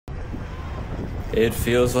It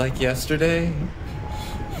feels like yesterday,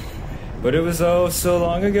 but it was oh so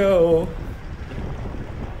long ago.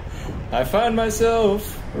 I find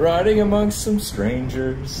myself riding amongst some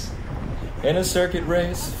strangers in a circuit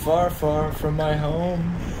race far, far from my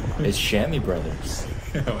home. It's Chamois Brothers.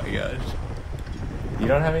 Oh my gosh. You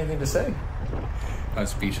don't have anything to say? I'm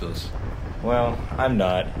speechless. Well, I'm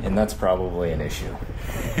not, and that's probably an issue.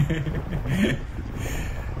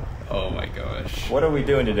 Oh my gosh. What are we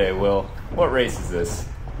doing today, Will? What race is this?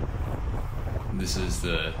 This is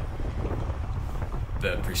the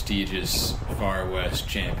prestigious Far West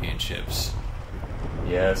Championships.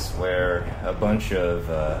 Yes, where a bunch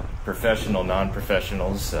of professional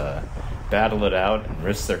non-professionals battle it out and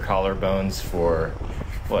risk their collarbones for,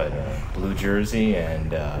 blue jersey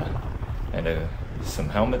and some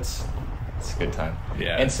helmets. It's a good time.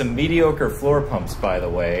 Yeah. And some mediocre floor pumps, by the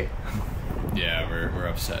way. Yeah, we're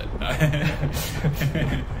upset.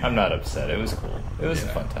 I'm not upset. It was cool. It was a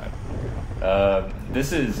fun time.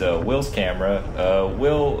 This is Will's camera.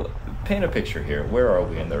 Will, paint a picture here. Where are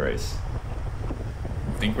we in the race?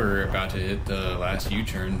 I think we're about to hit the last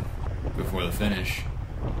U-turn before the finish.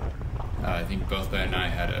 I think both Ben and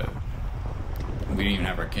I we didn't even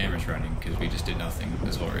have our cameras running because we just did nothing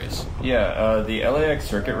this whole race. Yeah, the LAX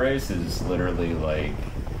circuit race is literally like,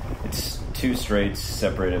 it's two straights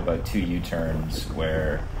separated by two U-turns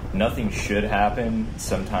where nothing should happen.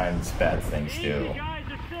 Sometimes bad things do. You guys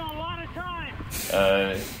are still a lot of time.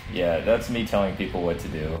 Yeah, that's me telling people what to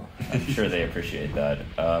do. I'm sure they appreciate that.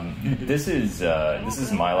 This is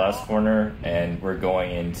my last corner, and we're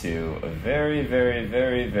going into a very, very,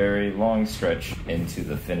 very, very long stretch into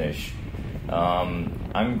the finish.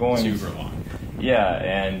 I'm going super long. Yeah,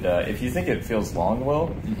 and if you think it feels long,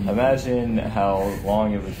 Will, imagine how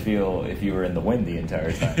long it would feel if you were in the wind the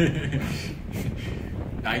entire time.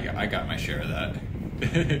 I got my share of that.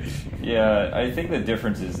 Yeah, I think the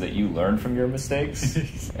difference is that you learn from your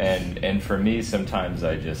mistakes, and for me, sometimes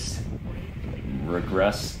I just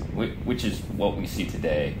regress, which is what we see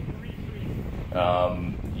today.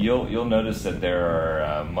 You'll notice that there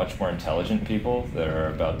are much more intelligent people that are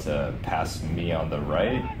about to pass me on the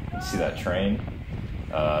right. You see that train?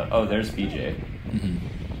 There's BJ.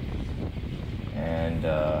 And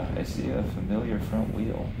I see a familiar front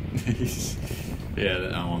wheel.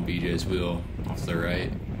 Yeah, I'm on BJ's wheel off the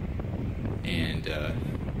right. And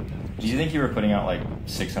do you think you were putting out like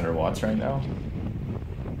 600 watts right now?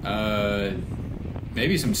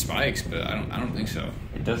 Maybe some spikes, but I don't think so.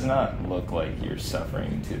 It does not look like you're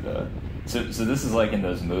suffering to the... So this is like in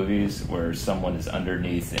those movies where someone is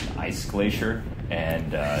underneath an ice glacier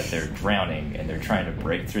and they're drowning and they're trying to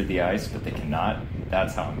break through the ice, but they cannot.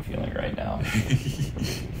 That's how I'm feeling right now.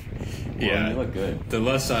 Yeah, you look good. The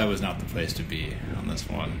left side was not the place to be on this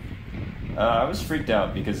one. I was freaked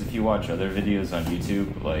out because if you watch other videos on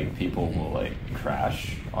YouTube, like people will like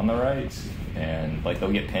crash on the right and like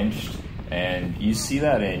they'll get pinched, and you see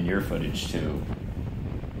that in your footage too.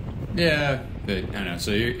 Yeah, but I don't know.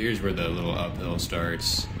 So here's where the little uphill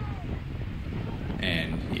starts,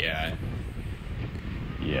 and yeah,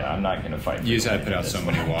 I'm not gonna fight. You just had to put out so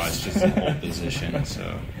many watts just to hold position.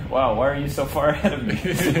 So wow, why are you so far ahead of me?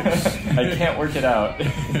 I can't work it out.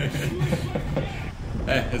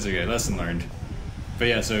 That's okay. Lesson learned. But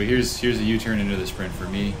yeah, so here's a U-turn into the sprint for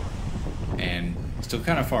me, and still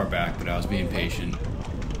kind of far back, but I was being patient.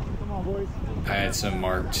 Come on, boys. I had some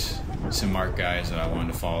marked guys that I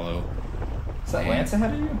wanted to follow. Is that Lance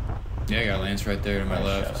ahead of you? Yeah, I got Lance right there to my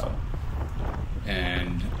left. Shout out.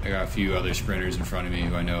 And I got a few other sprinters in front of me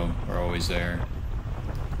who I know are always there.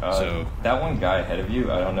 So that one guy ahead of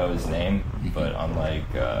you, I don't know his name, but on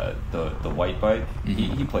like the white bike,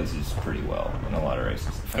 he places pretty well in a lot of races.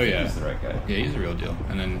 I think he's the right guy. Yeah, he's the real deal.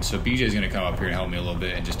 And then so BJ's gonna come up here and help me a little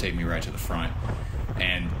bit and just take me right to the front.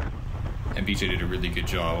 And BJ did a really good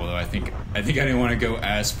job, although I think I didn't want to go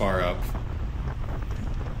as far up.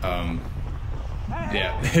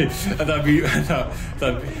 Yeah, I think it was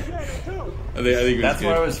That's good.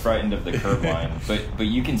 why I was frightened of the curb line. But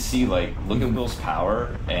you can see, like, look at Will's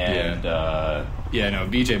power, and yeah, no,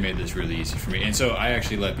 BJ made this really easy for me, and so I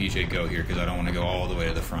actually let BJ go here because I don't want to go all the way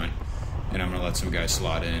to the front, and I'm gonna let some guys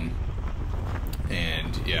slot in,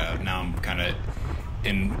 and yeah, now I'm kind of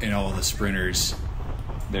in all the sprinters.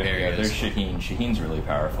 There's Shaheen. Shaheen's really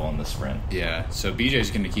powerful in the sprint. Yeah, so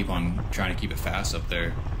BJ's gonna keep on trying to keep it fast up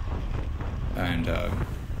there, and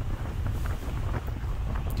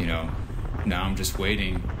now I'm just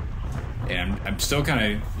waiting And I'm still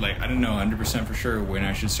kind of like, I don't know 100% for sure when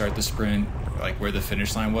I should start the sprint, like where the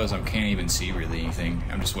finish line was. I can't even see really anything.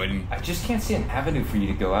 I'm just waiting. I just can't see an avenue for you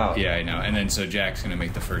to go out. Yeah, I know. And then so Jack's gonna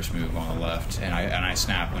make the first move on the left, and I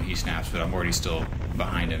snap when he snaps, but I'm already still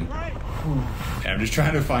behind him. And I'm just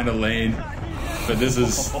trying to find a lane, but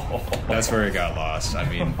that's where it got lost. I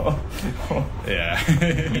mean,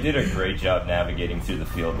 yeah. You did a great job navigating through the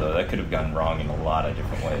field, though. That could have gone wrong in a lot of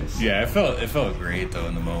different ways. Yeah, it felt great though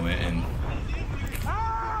in the moment, and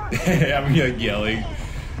I'm like yelling,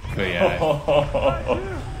 but yeah,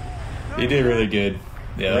 he did really good.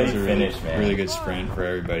 Yeah, that was a really good sprint for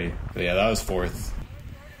everybody. But yeah, that was fourth.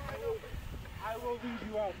 I will leave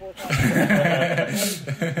you out 4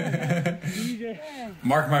 times.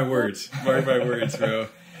 Mark my words, bro.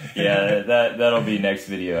 Yeah, that'll be next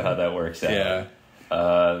video how that works out.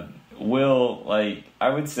 Yeah. Will, like, I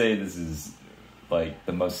would say this is like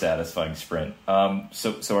the most satisfying sprint.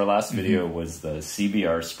 So our last video was the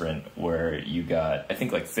CBR sprint where you got, I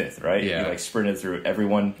think, like 5th, right? Yeah. You like sprinted through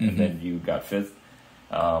everyone and then you got 5th.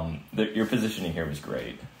 Your positioning here was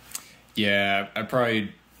great. Yeah, I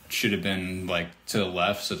probably should have been like to the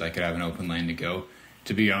left so that I could have an open lane to go.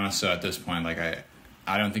 To be honest, so at this point, like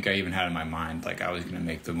I don't think I even had in my mind like I was gonna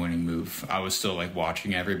make the winning move. I was still like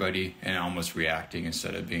watching everybody and almost reacting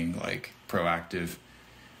instead of being like proactive.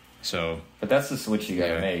 So, but that's the switch you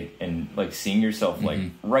gotta make, and like seeing yourself like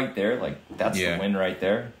right there, like that's the win right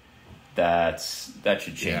there. That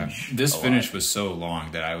should change. Yeah. This finish was so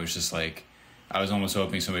long that I was just like, I was almost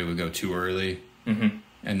hoping somebody would go too early, and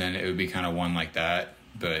then it would be kind of one like that.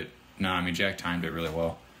 But no, I mean Jack timed it really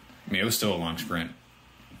well. I mean it was still a long sprint.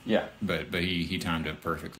 Yeah, but he timed it perfectly.